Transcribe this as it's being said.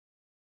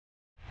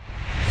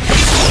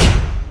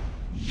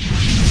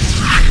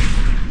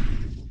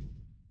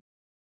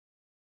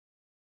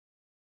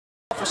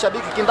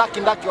Mashabiki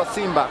kindaki wa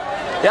Simba.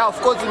 Yeah,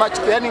 of course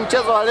yani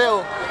mchezo wa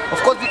leo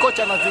of course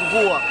kocha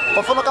anazingua.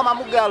 Kwa mfano kama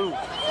Mugalu,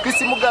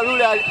 Mugalu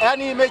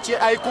yani mechi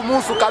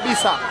haikumuhusu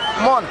kabisa.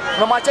 Umeona?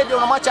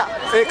 Unamwacha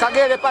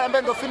Kagere pale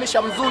ambaye ndio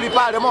finisher mzuri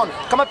pale, umeona?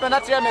 Kama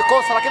penalty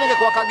amekosa lakini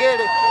ingekuwa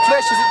Kagere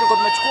fresh sisi tulikuwa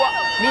tumechukua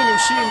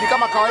ushindi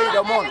kama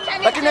kawaida, umeona?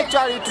 Lakini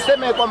actually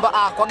tuseme kwamba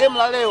kwa game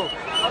la leo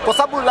kwa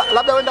sababu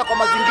labda wenda kwa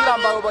mazingira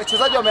ambayo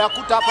wachezaji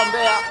wameyakuta hapa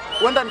Mbeya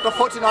wenda ni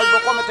tofauti na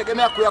walivyokuwa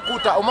wametegemea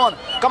kuyakuta, umeona?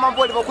 Kama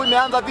mvua ilivyokuwa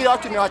imeanza vile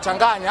watu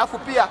imewachanganya. Alafu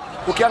pia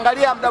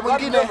ukiangalia muda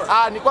mwingine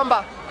ni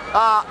kwamba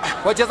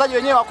wachezaji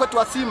wenyewe wa kwetu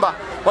wa Simba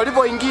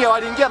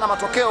waliingia na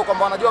matokeo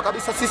kwamba wanajua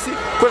kabisa sisi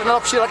kweli tunaweza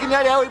kushinda, lakini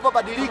hali yao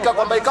ilipobadilika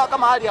kwamba ikawa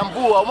kama hali ya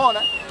mvua,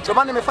 umeona? Ndio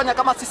maana imefanya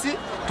kama sisi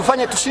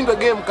tushindwe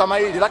game kama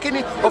hili.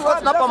 Lakini of course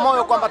tunapa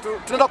moyo kwamba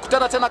tunaenda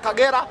kukutana tena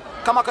Kagera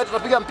kama kawaida,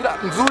 tutapiga mpira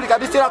mzuri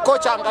kabisa. Ila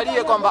kocha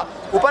angalie kwamba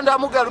upande wa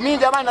Mugalu, mimi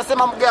jamani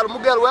nasema Mugalu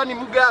yani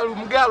Mugalu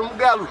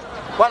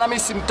bwana mimi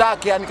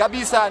simtaki yani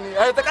kabisa, yani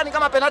haiwezekani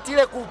kama penalti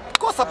ile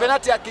kukosa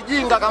penalti ya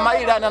kijinga kama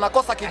ile, yani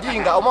anakosa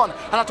kijinga, umeona?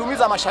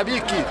 Anatumiza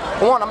mashabiki,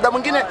 umeona? Muda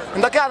mwingine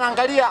ndakia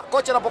anaangalia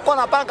kocha anapokuwa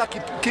anapanga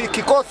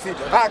kikosi,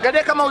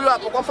 angalia kama huyu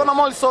hapo kwa mfano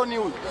Morrison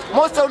huyu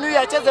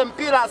acheze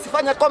mpira,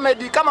 asifanye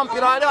comedy kama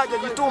mpira wa leo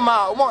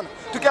hajajituma, umeona?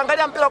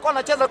 Tukiangalia mpira kwa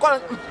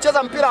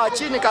anacheza mpira wa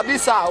chini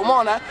kabisa,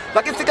 umeona?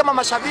 Lakini si kama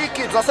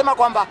mashabiki tunasema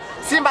kwamba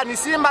Simba,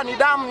 ni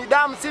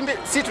damu Simba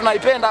si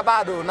tunaipenda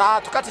bado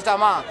na tukati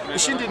tamaa.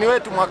 Ushindi ni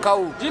wetu mwaka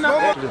huu.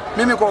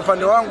 Mimi kwa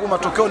upande wangu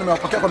matokeo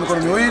nimeyapokea kwa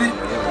mikono miwili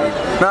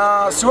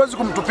na siwezi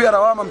kumtupia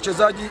lawama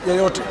mchezaji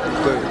yeyote.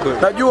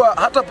 Najua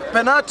hata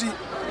penalti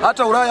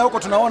hata Ulaya huko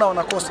tunaona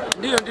wanakosa.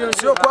 Ndio.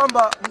 Sio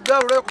kwamba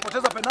Mugalu leo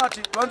kupoteza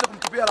penalti tuanze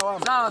kumtupia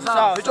lawama.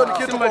 Sawa. Hicho ni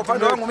kitu kwa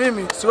upande wangu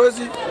mimi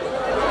siwezi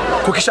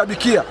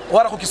kukishabikia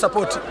wala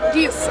kukisupport.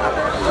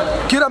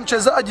 Kila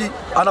mchezaji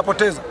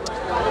anapoteza.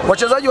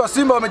 Wachezaji wa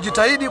Simba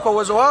wamejitahidi kwa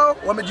uwezo wao,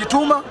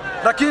 wamejituma,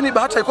 lakini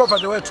bahati haikuwa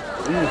upande wetu.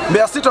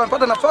 Mbeya City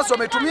wamepata nafasi,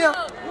 wameitumia.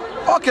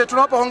 Okay,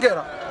 tunawapa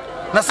hongera.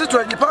 Na sisi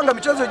tunajipanga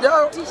michezo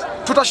ijayo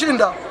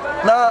tutashinda.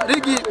 Na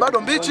ligi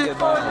bado mbichi,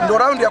 ndio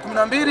raundi ya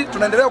 12,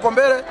 tunaendelea kwa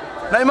mbele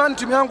na imani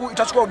timu yangu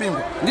itachukua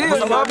ubingwa. Kwa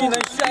sababu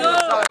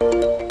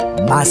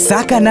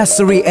Masaka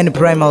Nursery and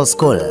Primary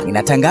School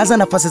inatangaza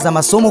nafasi za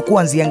masomo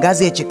kuanzia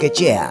ngazi ya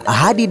chekechea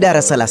hadi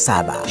darasa la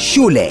 7.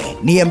 Shule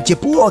ni ya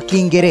mchepuo wa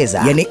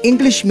Kiingereza, yani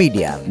English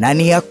medium, na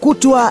ni ya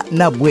kutwa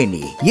na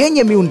bweni,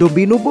 yenye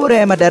miundombinu bora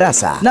ya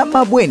madarasa na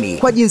mabweni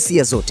kwa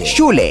jinsia zote.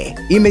 Shule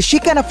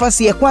imeshika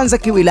nafasi ya kwanza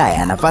kiwilaya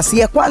na nafasi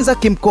ya kwanza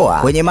kimkoa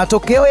kwenye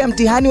matokeo ya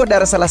mtihani wa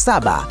darasa la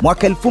 7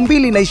 mwaka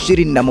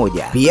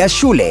 2021. Pia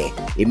shule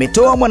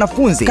imetoa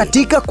mwanafunzi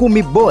katika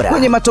 10 bora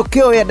kwenye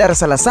matokeo ya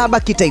darasa la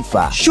 7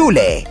 kitaifa.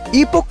 Shule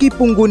ipo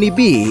Kipunguni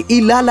B,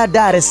 Ilala,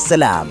 Dar es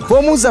Salaam.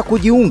 Fomu za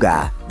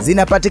kujiunga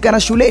zinapatikana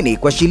shuleni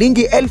kwa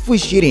shilingi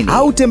 20,000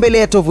 au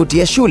tembelea tovuti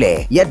ya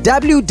shule ya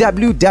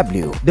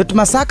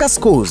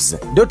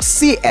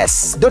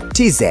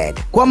www.masakaschools.cs.tz.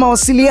 Kwa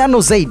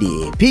mawasiliano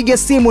zaidi piga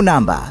simu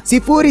namba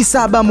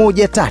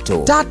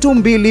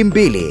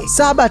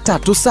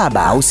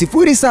 0713-322-737 au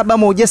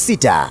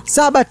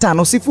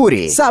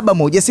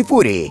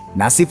 0716-750-710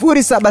 na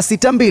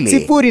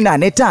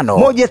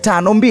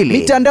 0762-085-152.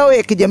 Mitandao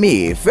ya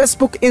kijamii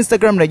Facebook,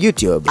 Instagram na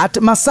YouTube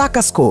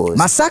 @Masaka Schools.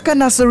 Masaka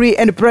Nursery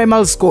and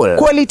Primary School.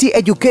 Quality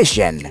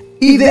education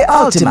is the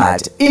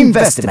ultimate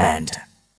investment.